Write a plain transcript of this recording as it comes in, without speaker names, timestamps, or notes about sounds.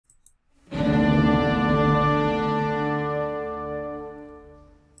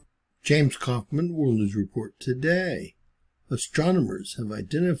James Kaufman World News Report today. Astronomers have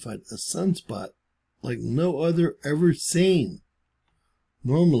identified a sunspot like no other ever seen.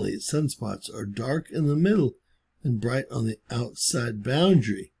 Normally, sunspots are dark in the middle and bright on the outside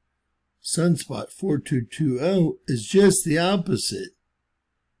boundary. Sunspot 4220 is just the opposite.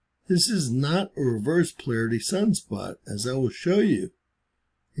 This is not a reverse polarity sunspot, as I will show you.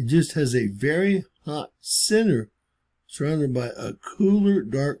 It just has a very hot center surrounded by a cooler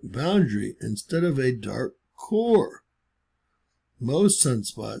dark boundary instead of a dark core. Most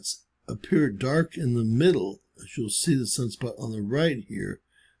sunspots appear dark in the middle, as you'll see the sunspot on the right here,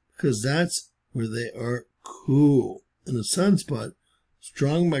 because that's where they are cool. In a sunspot,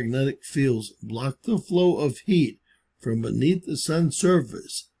 strong magnetic fields block the flow of heat from beneath the sun's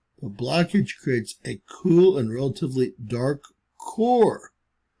surface. The blockage creates a cool and relatively dark core.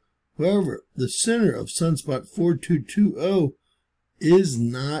 However, the center of sunspot 4220 is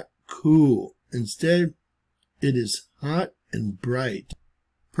not cool. Instead, it is hot and bright.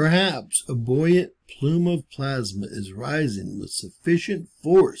 Perhaps a buoyant plume of plasma is rising with sufficient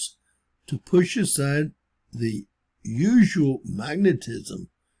force to push aside the usual magnetism,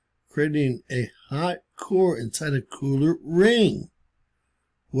 creating a hot core inside a cooler ring.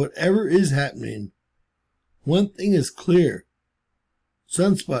 Whatever is happening, one thing is clear.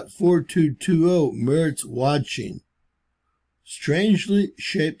 Sunspot 4220 merits watching. Strangely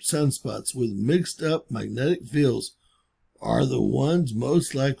shaped sunspots with mixed up magnetic fields are the ones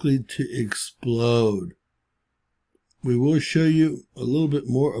most likely to explode. We will show you a little bit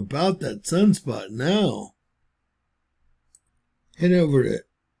more about that sunspot now. Head over to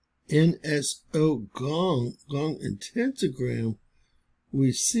NSO Gong Intensogram.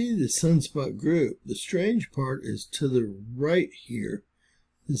 We see the sunspot group. The strange part is to the right here.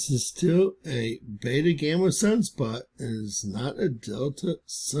 This is still a beta gamma sunspot and is not a delta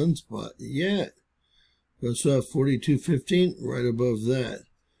sunspot yet. We also have 4215 right above that.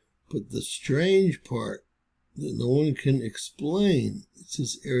 But the strange part that no one can explain is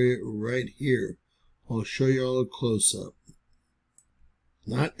this area right here. I'll show you all a close-up.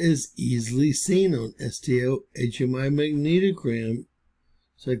 Not as easily seen on STO HMI magnetogram.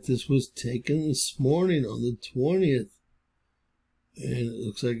 It's like this was taken this morning on the 20th. And it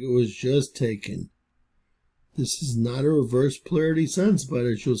looks like it was just taken. This is not a reverse polarity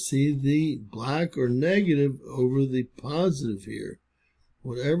sunspot, as you'll see the black or negative over the positive here.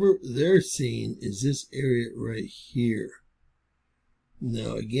 Whatever they're seeing is this area right here.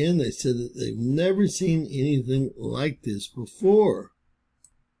 Now again, they said that they've never seen anything like this before.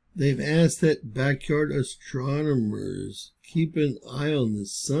 They've asked that backyard astronomers keep an eye on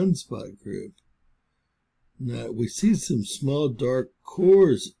this sunspot group. Now, we see some small dark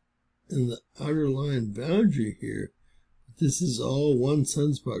cores in the outer line boundary here. This is all one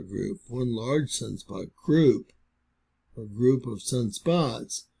sunspot group, one large sunspot group, a group of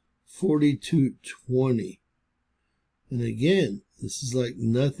sunspots, 4220. And again, this is like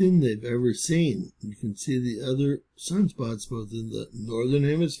nothing they've ever seen. You can see the other sunspots, both in the northern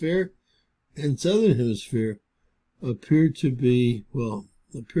hemisphere and southern hemisphere, appear to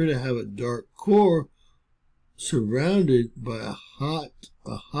have a dark core surrounded by a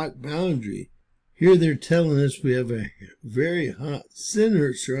hot boundary. Here they're telling us we have a very hot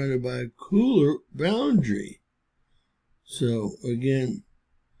center surrounded by a cooler boundary. So again,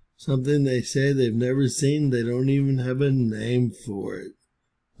 something they say they've never seen. They don't even have a name for it.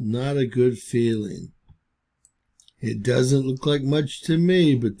 Not a good feeling. It doesn't look like much to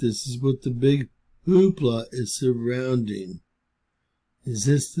me, but this is what the big hoopla is surrounding. Is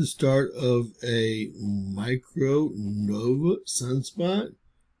this the start of a micronova sunspot?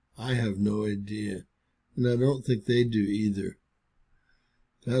 I have no idea, and I don't think they do either.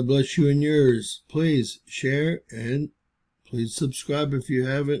 God bless you and yours. Please share and please subscribe if you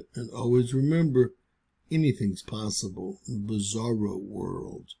haven't, and always remember, anything's possible in the bizarro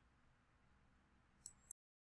world.